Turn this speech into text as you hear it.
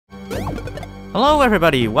Hello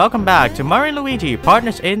everybody, welcome back to Mario and Luigi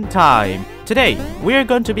Partners in Time. Today, we are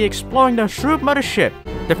going to be exploring the Shroop Mothership.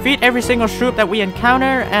 Defeat every single Shroop that we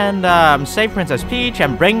encounter and save Princess Peach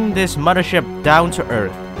and bring this mothership down to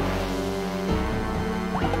Earth.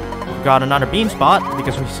 Got another bean spot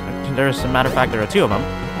because there's, as a matter of fact, there are two of them.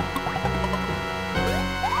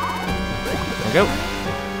 There we go.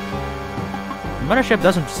 The mothership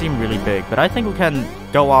doesn't seem really big, but I think we can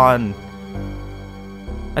go on.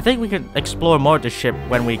 I think we can explore more of the ship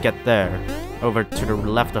when we get there, over to the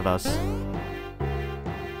left of us.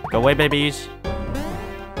 Go away, babies.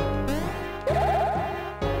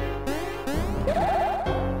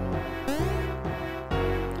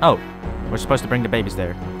 Oh, we're supposed to bring the babies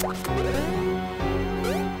there.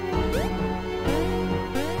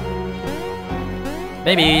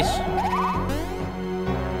 Babies!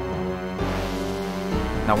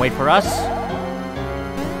 Now wait for us.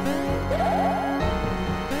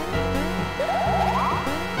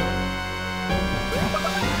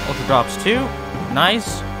 Ultra drops 2.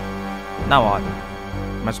 Nice. Now what?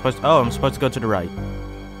 Am I supposed to... Oh, I'm supposed to go to the right.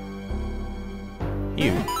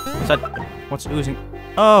 Ew. Is that... What's oozing?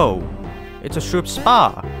 Oh! It's a Shroop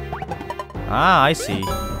spa. Ah, I see.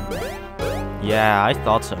 Yeah, I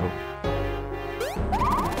thought so.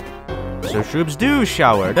 So Shroops do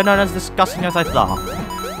shower. They're not as disgusting as I thought.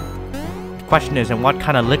 The question is, in what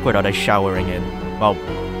kind of liquid are they showering in? Well,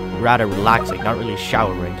 rather relaxing, not really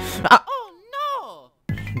showering. Ah! Oh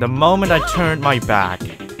no! The moment I turned my back.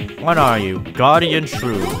 What are you? Guardian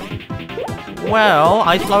Shroop. Well,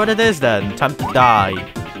 ice flower it is then. Time to die.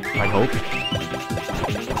 I hope.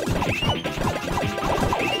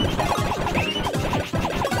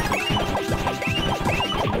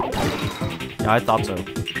 Yeah, I thought so.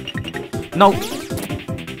 No!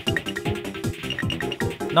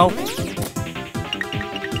 No!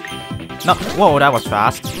 No! Whoa, that was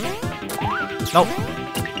fast. No!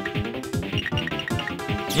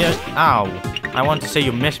 Yeah, ow. I wanted to say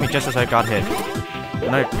you missed me just as I got hit.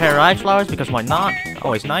 Another pair of ice flowers, because why not?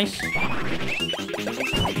 Always nice.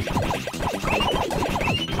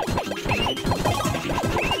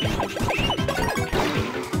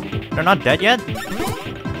 They're not dead yet?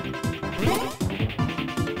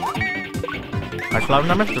 Ice flower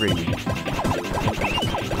number 3.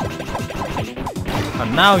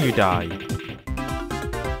 And now you die.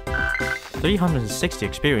 360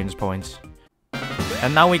 experience points.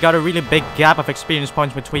 And now we got a really big gap of experience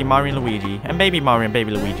points between Mario and Luigi. And Baby Mario and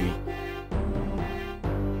Baby Luigi.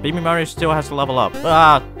 Baby Mario still has to level up.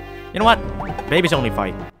 You know what? Babies only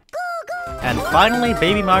fight. And finally,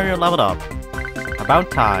 Baby Mario leveled up. About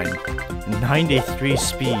time. 93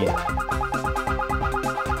 speed.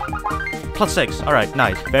 Plus 6. Alright,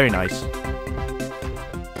 nice. Very nice.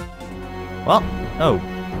 Well, oh.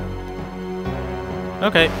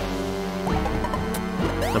 Okay.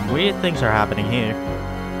 Some weird things are happening here.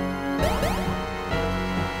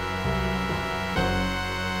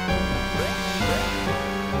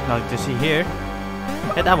 Nothing to see here.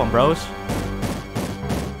 Hit that one, bros.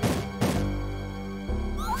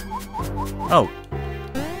 Oh.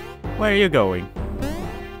 Where are you going?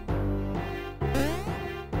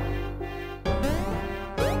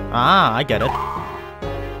 Ah, I get it.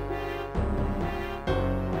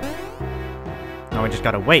 Now we just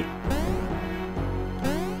gotta wait.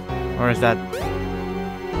 Or is that...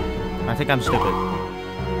 I think I'm stupid.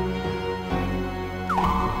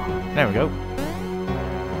 There we go.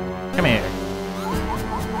 Come here.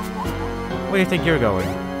 Where do you think you're going?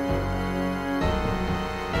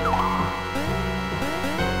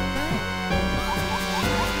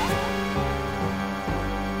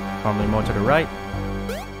 Probably more to the right.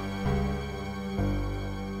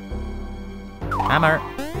 Hammer.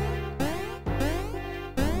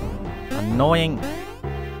 Annoying.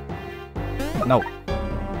 No.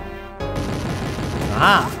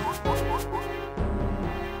 Ah.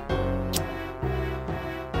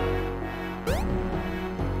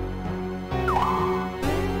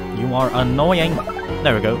 You are annoying.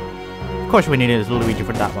 There we go. Of course we needed Luigi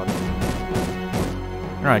for that one.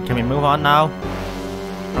 Alright, can we move on now?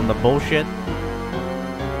 From the bullshit?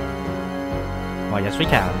 Well, yes we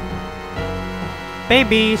can.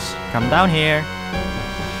 Babies, come down here.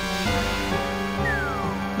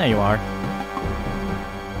 There you are.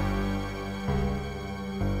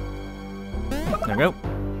 There we go.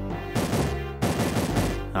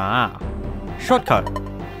 Ah. Shortcut.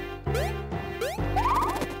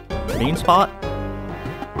 Bean spot.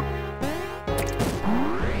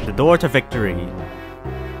 The door to victory.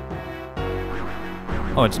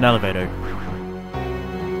 Oh, it's an elevator.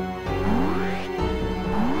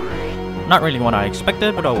 Not really what I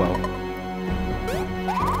expected, but oh well.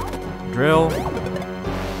 Drill.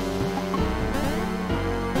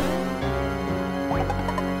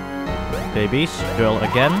 Babies, drill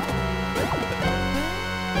again.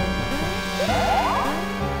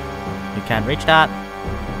 You can't reach that.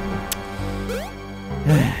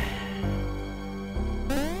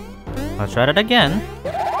 Let's try it again.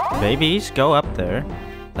 Babies, go up there.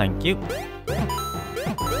 Thank you.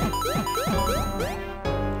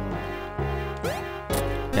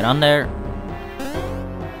 Get on there.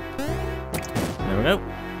 There we go.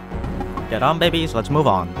 Get on, babies. Let's move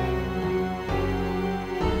on.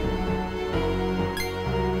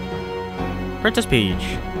 Princess Peach,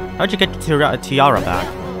 how'd you get the tiara back?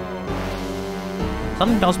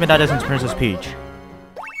 Something tells me that isn't Princess Peach.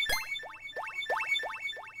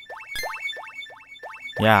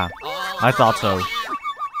 Yeah, I thought so.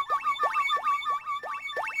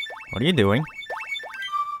 What are you doing?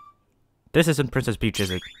 This isn't Princess Peach,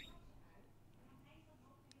 is it?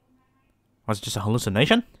 Was it just a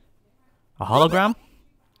hallucination? A hologram?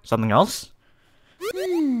 Something else?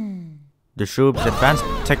 The Shroob's advanced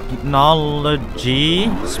technology.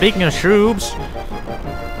 Speaking of Shroobs.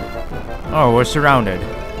 Oh, we're surrounded.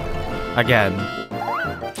 Again.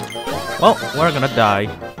 Well, we're gonna die.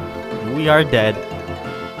 We are dead.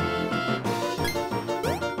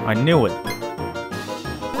 I knew it.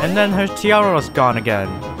 And then her tiara was gone again.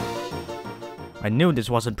 I knew this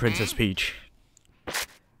wasn't Princess Peach.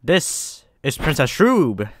 This is Princess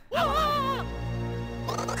Shroob.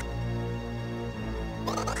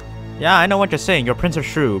 Yeah, I know what you're saying. You're Princess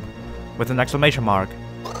Shroob. With an exclamation mark.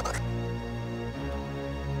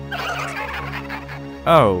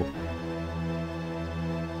 Oh.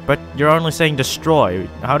 But you're only saying destroy.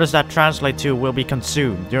 How does that translate to will be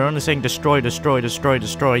consumed? You're only saying destroy, destroy, destroy,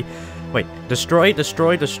 destroy. Wait, destroy,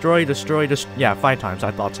 destroy, destroy, destroy, yeah, 5 times. I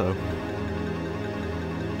thought so.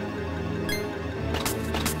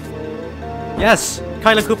 Yes!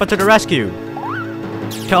 Kylie Koopa to the rescue!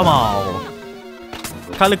 Come on!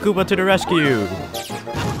 Kylie Koopa to the rescue!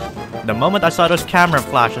 The moment I saw those camera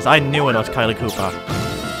flashes, I knew it was Kylie Koopa.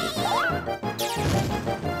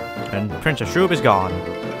 And Princess Shroob is gone.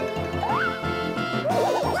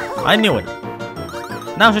 I knew it.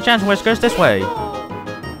 Now's your chance, Whiskers, this way.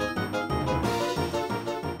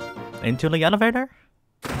 Into the elevator?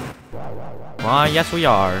 Why, yes we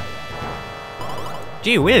are.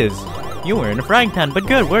 Gee whiz! You were in a frying pan, but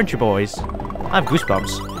good, weren't you, boys? I have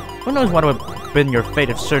goosebumps. Who knows what would have been your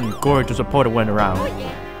fate if certain gorgeous reporter went around?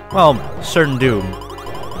 Well, certain doom.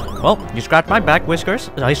 Well, you scratch my back,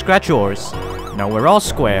 Whiskers, I scratch yours. Now we're all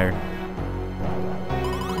square.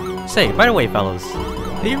 Say, by the way, fellas,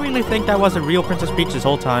 do you really think that was a real Princess Peach this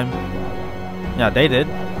whole time? Yeah, they did.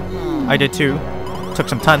 I did too. Took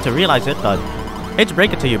some time to realize it, but hate to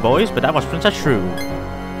break it to you boys, but that was Princess Shroob.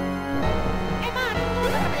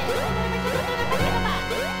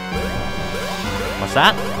 What's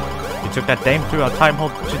that? You took that dame through our time hole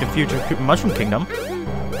to the future Mushroom Kingdom?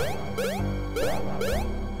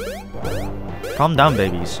 Calm down,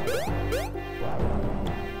 babies.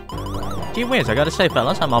 Gee whiz, I gotta say,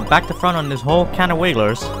 fellas, I'm all back to front on this whole can of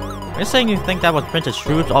wigglers. You're saying you think that was Princess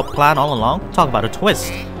Shroob's plan all along? Talk about a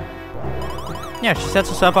twist. Yeah, she sets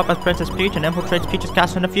herself up as Princess Peach and infiltrates Peach's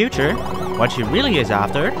castle in the future. What she really is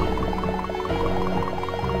after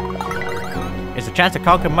is a chance to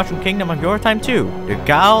conquer Mushroom Kingdom of your time too. The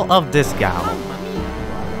gal of this gal.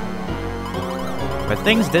 But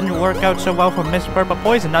things didn't work out so well for Miss Purple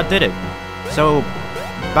Poison, now did it? So,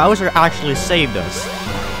 Bowser actually saved us.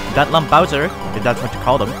 If that lump Bowser, if that's what you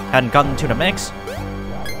called him, hadn't gotten into the mix.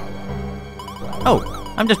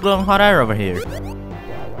 Oh, I'm just blowing hot air over here.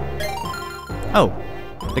 Oh,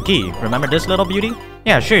 the key. Remember this little beauty?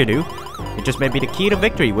 Yeah, sure you do. It just may be the key to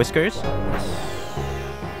victory, Whiskers.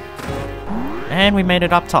 And we made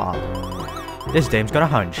it up top. This dame's got a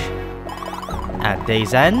hunch. At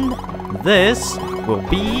day's end, this will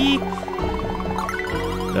be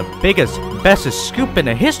the biggest, bestest scoop in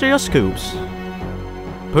the history of scoops.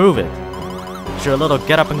 Prove it. Sure, a little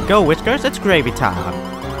get up and go, Whiskers. It's gravy time.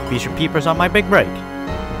 Feast your peepers on my big break.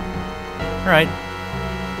 Alright.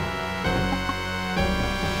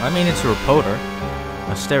 I mean, it's a reporter.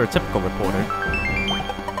 A stereotypical reporter.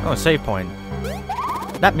 Oh, save point.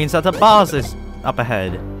 That means that the boss is up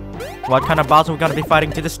ahead. What kind of boss are we gonna be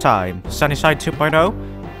fighting to this time? Sunnyside 2.0?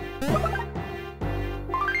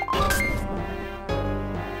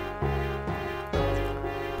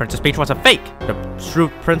 Princess Peach was a fake! The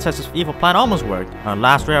shrewd princess's evil plan almost worked. Our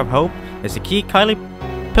last ray of hope is the key Kylie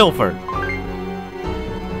pilfered.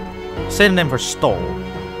 Synonym for stole,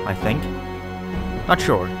 I think. Not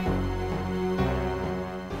sure.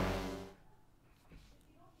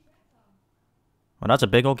 Well, that's a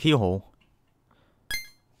big old keyhole.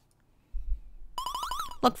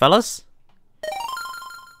 Look, fellas.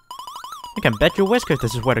 You can bet your whiskers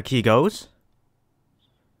this is where the key goes.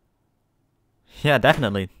 Yeah,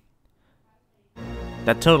 definitely.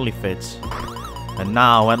 That totally fits. And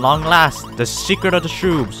now, at long last, the secret of the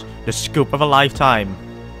shrooms. The scoop of a lifetime.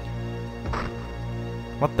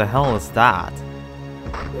 What the hell is that?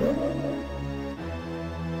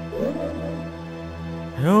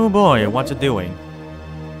 Oh boy, what's it doing?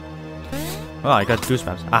 Oh, I got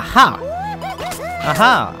goosebumps. Aha!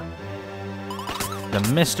 Aha! The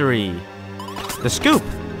mystery. The scoop!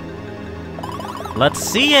 Let's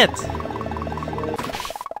see it!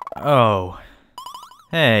 Oh.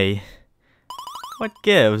 Hey. What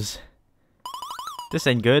gives? This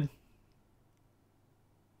ain't good.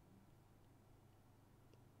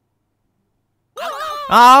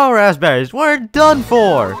 Oh, raspberries! We're done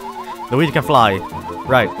for! Luigi can fly.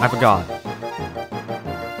 Right, I forgot.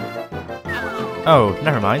 Oh,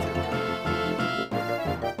 never mind.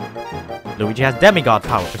 Luigi has demigod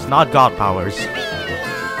powers, not god powers.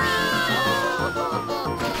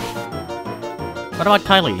 What about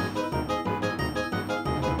Kylie?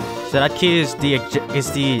 So that key is the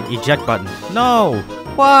eject button. No!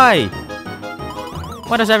 Why?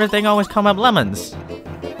 Why does everything always come up lemons?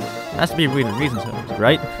 Has to be really reasons,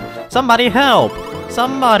 right? Somebody help!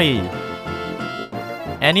 Somebody!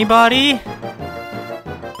 Anybody?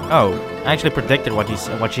 Oh, I actually predicted what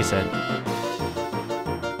she said.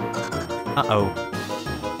 Uh-oh.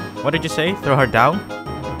 What did you say? Throw her down?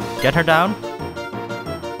 Get her down?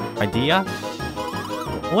 Idea?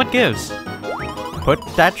 What gives? Put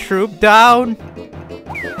that shroom down!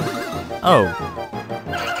 Oh.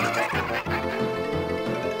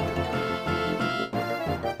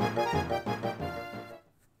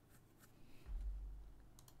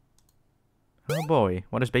 Oh boy,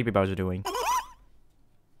 what is Baby Bowser doing?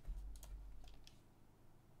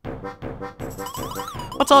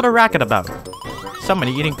 What's all the racket about?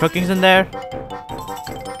 Somebody eating cookies in there?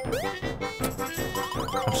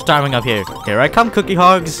 I'm starving up here. Here I come, cookie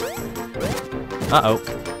hogs! Uh-oh.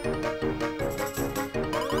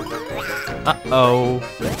 Uh-oh.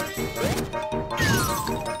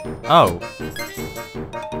 Oh.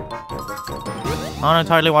 Not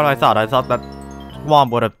entirely what I thought. I thought that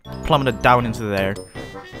swamp would have plummeted down into there.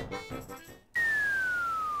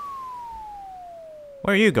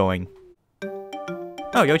 Where are you going?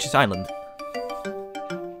 Oh, Yoshi's Island.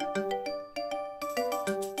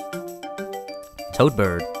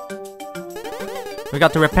 Toadbird. We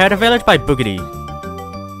got to repair the village by Boogity.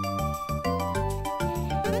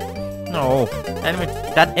 No,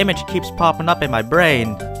 that image keeps popping up in my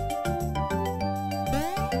brain.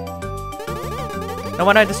 Know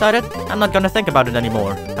what I decided? I'm not gonna think about it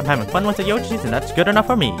anymore. I'm having fun with the Yoshis and that's good enough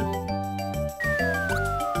for me.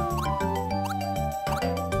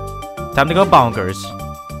 Time to go bonkers.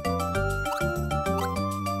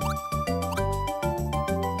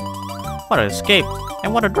 What an escape!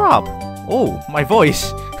 And what a drop! Oh, my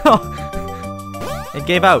voice! It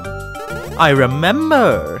gave out. I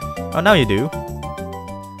remember! Oh, now you do.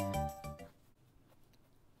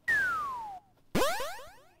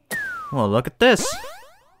 Well, look at this!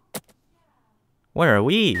 Where are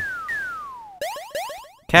we?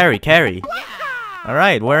 Carry.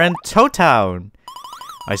 Alright, we're in Toad Town!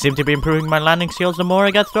 I seem to be improving my landing skills the more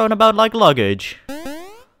I get thrown about like luggage.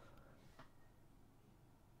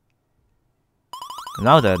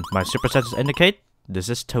 Now then, my super senses indicate this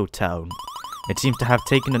is Toad Town. It seems to have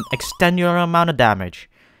taken an extenuating amount of damage.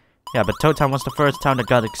 Yeah, but Toad Town was the first town that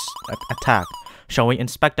got attacked. Shall we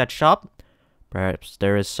inspect that shop? Perhaps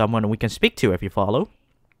there is someone we can speak to if you follow.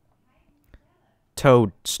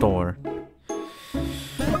 Toad Store.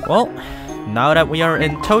 Well, now that we are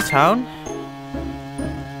in Toad Town,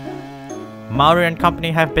 Mario and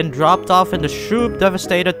company have been dropped off in the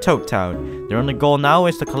shroom-devastated Toad Town. Their only goal now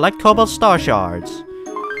is to collect Cobalt Star Shards.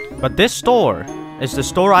 But this store is the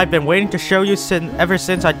store I've been waiting to show you ever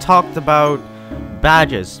since I talked about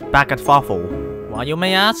badges back at Fawful. Why, you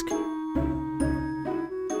may ask?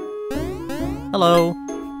 Hello.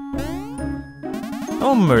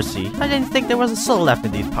 Oh mercy, I didn't think there was a soul left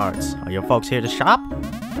in these parts. Are your folks here to shop?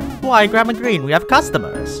 Why, Grandma Green, we have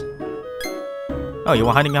customers. Oh, you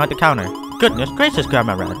were hiding behind the counter. Goodness gracious,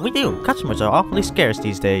 Grandma Rat, we do. Customers are awfully scarce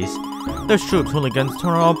these days. Those troops hooligans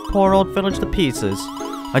tore our poor old village to pieces.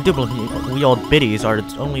 I do believe we old biddies are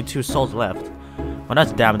the only two souls left. Well,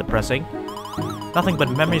 that's damn depressing. Nothing but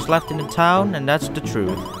memories left in the town, and that's the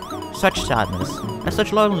truth. Such sadness, and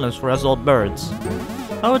such loneliness for us old birds.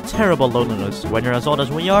 Oh, terrible loneliness. When you're as old as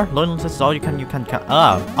we are, loneliness is all you can count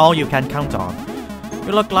on.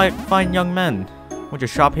 You look like fine young men. Would you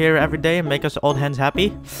shop here every day and make us old hens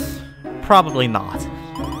happy? Probably not.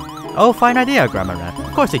 Oh, fine idea, Grandma Rat.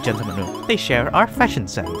 Of course they gentlemen do. They share our fashion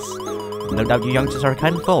sense. No doubt you youngsters are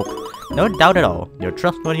kind folk. No doubt at all. Your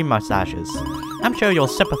trustworthy mustaches. I'm sure you'll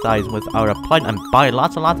sympathize with our plight and buy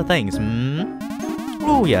lots and lots of things, hmm?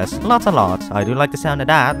 Oh yes, lots and lots. I do like the sound of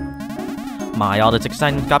that. My, all this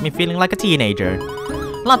excitement got me feeling like a teenager.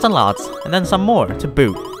 Lots and lots, and then some more to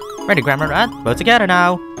boot. Ready, Grandma Rat? We're together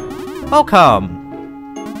now. Welcome.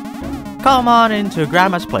 Come on into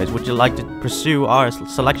Grandma's place. Would you like to pursue our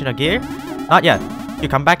selection of gear? Not yet. You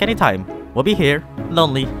come back anytime. We'll be here,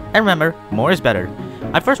 lonely, and remember, more is better.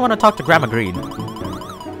 I first want to talk to Grandma Green.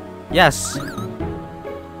 Yes.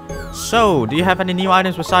 So, do you have any new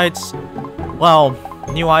items besides, well,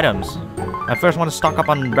 new items? I first want to stock up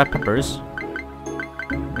on red peppers.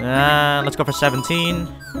 Let's go for 17.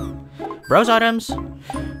 Bros items?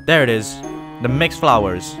 There it is. The mixed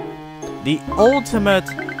flowers. The ultimate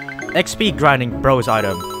XP grinding bros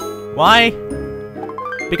item. Why?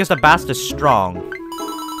 Because the bastard is strong.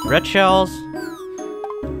 Red shells.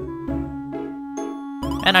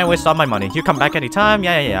 And I waste all my money. You come back anytime?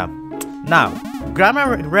 Yeah. Now,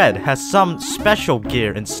 Grandma Red has some special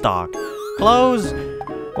gear in stock. Clothes,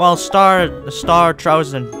 well, star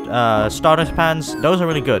trousers and stardust pants, those are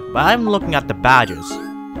really good. But I'm looking at the badges.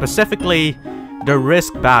 Specifically, the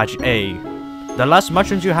Risk Badge A. The less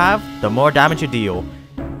mushrooms you have, the more damage you deal.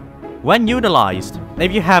 When utilized,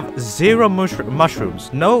 if you have 0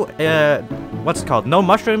 mushrooms, no, what's it called? No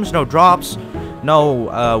mushrooms, no drops, no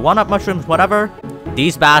 1-up mushrooms, whatever.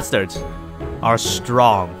 These bastards are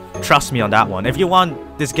strong. Trust me on that one. If you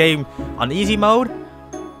want this game on easy mode,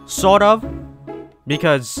 sort of,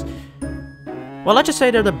 because, well, let's just say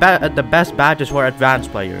they're the best badges for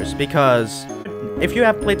advanced players, because if you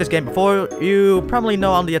have played this game before, you probably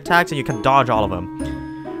know all the attacks and you can dodge all of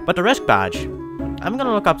them. But the Risk Badge, I'm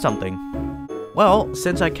gonna look up something. Well,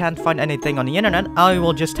 since I can't find anything on the internet, I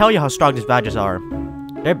will just tell you how strong these badges are.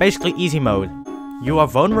 They're basically easy mode. You are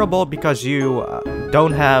vulnerable because you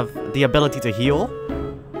don't have the ability to heal.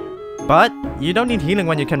 But you don't need healing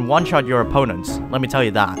when you can one-shot your opponents. Let me tell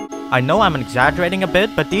you that. I know I'm exaggerating a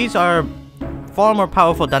bit, but these are far more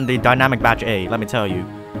powerful than the Dynamic Badge A, let me tell you.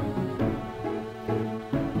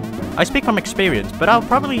 I speak from experience, but I'll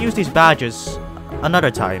probably use these badges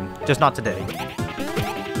another time, just not today.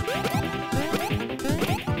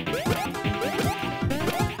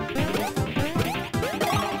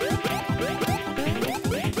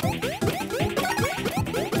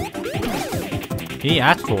 He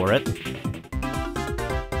asked for it.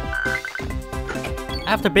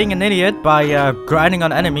 After being an idiot by grinding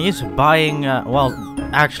on enemies, buying, well,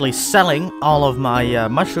 actually selling all of my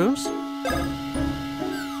mushrooms,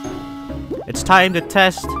 it's time to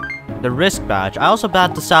test the Risk Badge. I also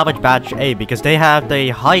bought the Salvage Badge A because they have the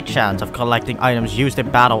high chance of collecting items used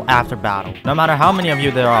in battle after battle. No matter how many of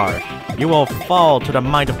you there are, you will fall to the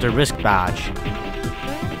might of the Risk Badge.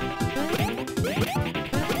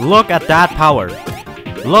 Look at that power.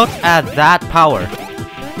 Look at that power.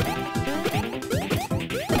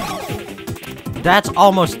 That's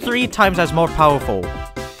almost 3 times as more powerful.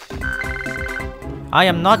 I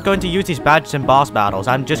am not going to use these badges in boss battles.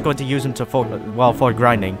 I'm just going to use them for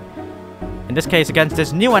grinding. In this case, against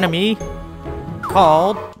this new enemy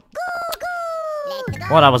called...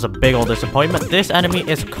 Well, that was a big old disappointment. This enemy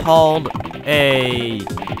is called a...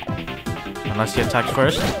 Unless he attacks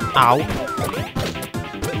first. Ow.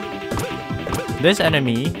 This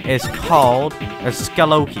enemy is called a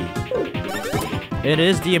Skaloki. It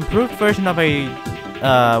is the improved version of a,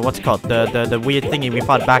 what's it called? The weird thingy we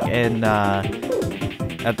fought back in,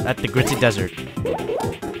 at the Gritty Desert. You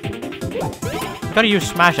gotta use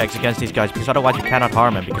Smash X against these guys, because otherwise you cannot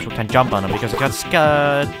harm him, because we can jump on him, because it got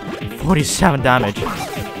 47 damage.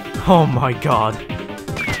 Oh my god.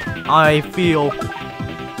 I feel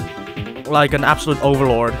like an absolute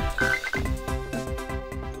overlord.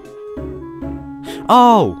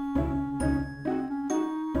 Oh!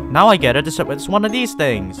 Now I get it. It's one of these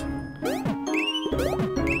things.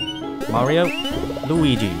 Mario,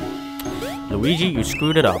 Luigi. Luigi, you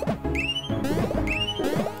screwed it up.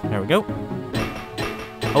 There we go.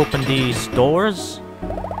 Open these doors.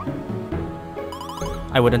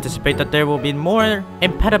 I would anticipate that there will be more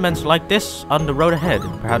impediments like this on the road ahead.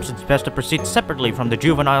 Perhaps it's best to proceed separately from the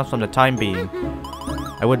juveniles for the time being.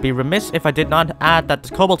 I would be remiss if I did not add that the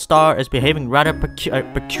Cobalt Star is behaving rather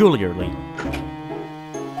peculiarly.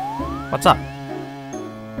 What's up?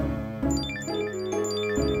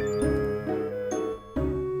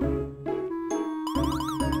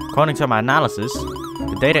 According to my analysis,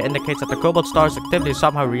 the data indicates that the Cobalt Star's activity is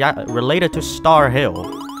somehow related to Star Hill.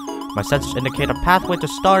 My senses indicate a pathway to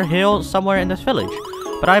Star Hill somewhere in this village,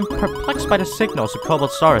 but I am perplexed by the signals the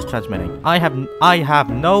Cobalt Star is transmitting. I have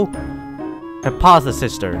no hypothesis,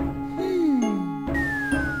 sister.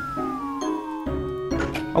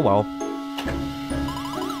 Oh well.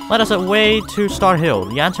 Let us away to Star Hill.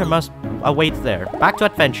 The answer must await there. Back to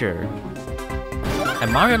adventure.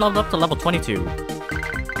 And Mario leveled up to level 22.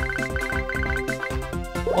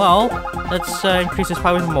 Well, let's increase his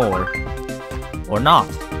power even more. Or not.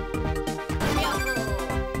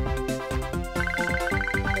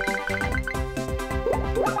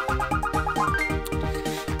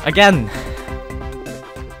 Again.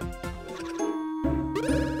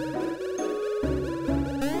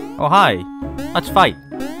 Oh, hi. Let's fight.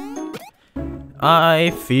 I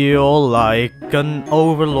feel like an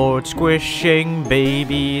overlord squishing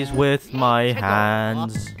babies with my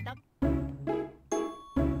hands.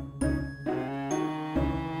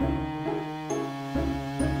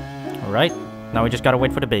 Alright, now we just gotta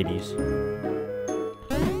wait for the babies.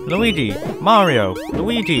 Luigi, Mario,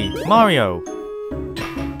 Luigi, Mario.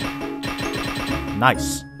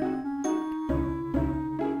 Nice.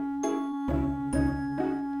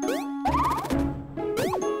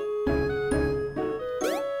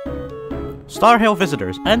 Star Hill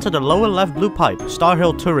visitors, enter the lower left blue pipe, Star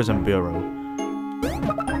Hill Tourism Bureau.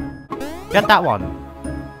 Get that one.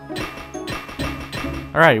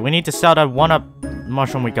 Alright, we need to sell that one-up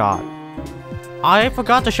mushroom we got. I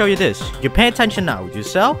forgot to show you this. You pay attention now. You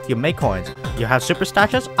sell, you make coins. You have super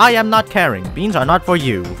stashes? I am not caring. Beans are not for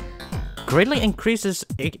you. Greatly increases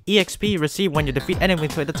EXP received when you defeat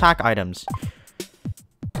enemies with attack items.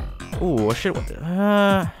 Ooh, shit.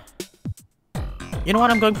 You know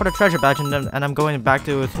what? I'm going for the treasure badge and I'm going back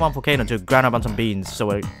to Swamp Volcano to grind up on some beans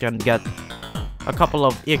so I can get a couple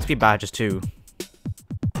of EXP badges too.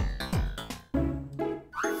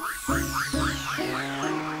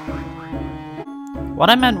 What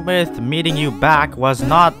I meant with meeting you back was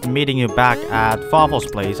not meeting you back at Fawful's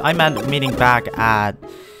place. I meant meeting back at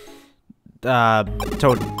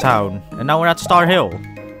Toad Town. And now we're at Star Hill.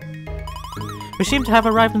 We seem to have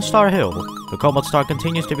arrived in Star Hill. The Cobalt Star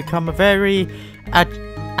continues to become very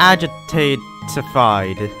agitated.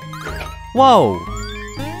 Whoa!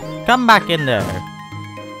 Come back in there.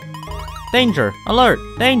 Danger! Alert!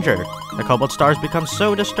 Danger! The Cobalt Star has become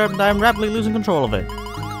so disturbed that I am rapidly losing control of it.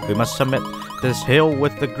 We must submit this hill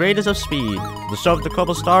with the greatest of speed. The source of the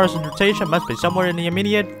Cobalt Star's rotation must be somewhere in the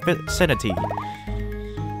immediate vicinity.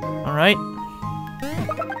 Alright.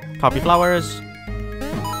 Poppy flowers.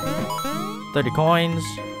 30 coins.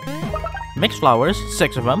 Mixed flowers,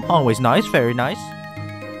 6 of them. Always nice, very nice.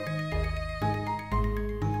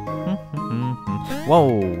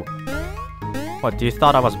 Whoa. What, do you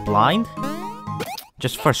thought I was blind?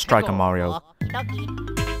 Just first strike on Mario.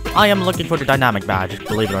 I am looking for the dynamic badge,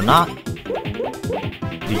 believe it or not.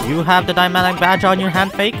 Do you have the dynamic badge on your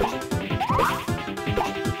hand, Fake?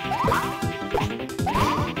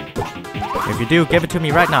 If you do, give it to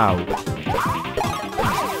me right now.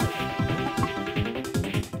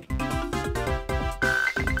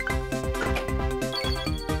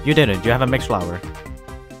 You didn't. You have a mixed flower.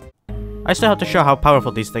 I still have to show how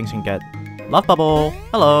powerful these things can get. Love bubble.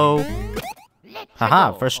 Hello.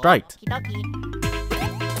 Haha, first strike.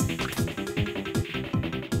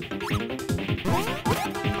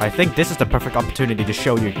 I think this is the perfect opportunity to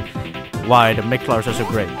show you why the mixed flowers are so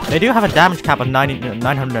great. They do have a damage cap of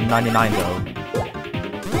 999 though.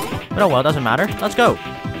 But oh well, doesn't matter. Let's go.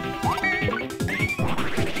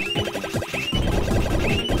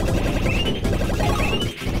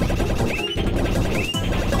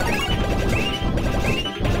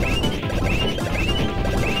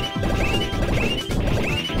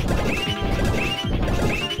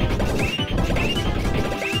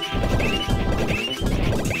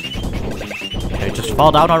 Just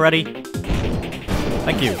fall down already.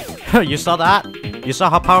 Thank you. You saw that? You saw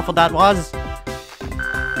how powerful that was?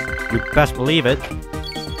 You best believe it.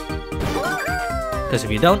 Because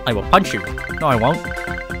if you don't, I will punch you. No, I won't.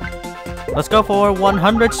 Let's go for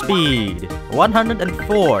 100 speed.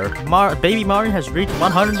 104. Baby Mario has reached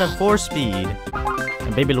 104 speed.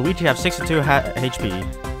 And Baby Luigi have 62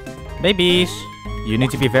 HP. Babies, you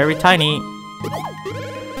need to be very tiny.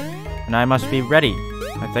 And I must be ready,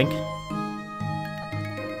 I think.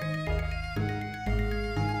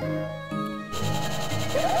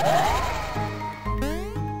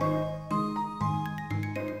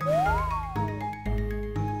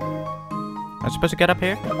 I'm supposed to get up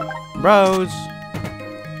here? Bros!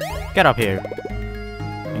 Get up here.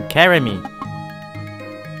 And carry me.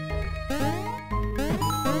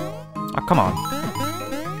 Oh, come on.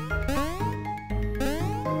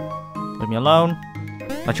 Leave me alone.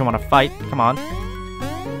 Don't you want to fight? Come on.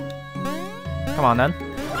 Come on then.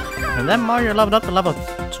 And then Mario leveled up to level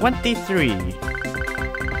 23.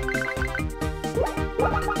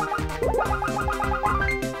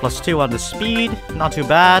 +2 on the speed. Not too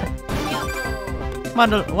bad.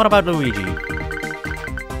 What about Luigi?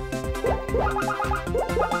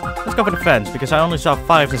 Let's go for defense because I only saw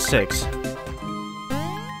 5 and 6.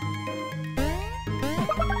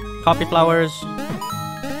 Coffee flowers.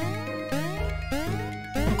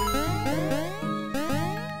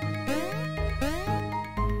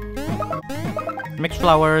 Mixed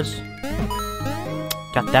flowers.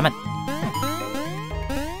 God damn it.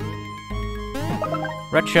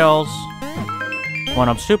 Red shells.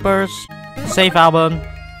 1-up supers. Save album.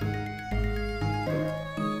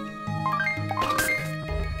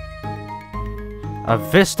 A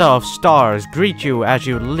vista of stars greet you as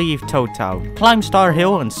you leave Toad Town. Climb Star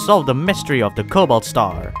Hill and solve the mystery of the Cobalt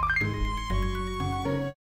Star.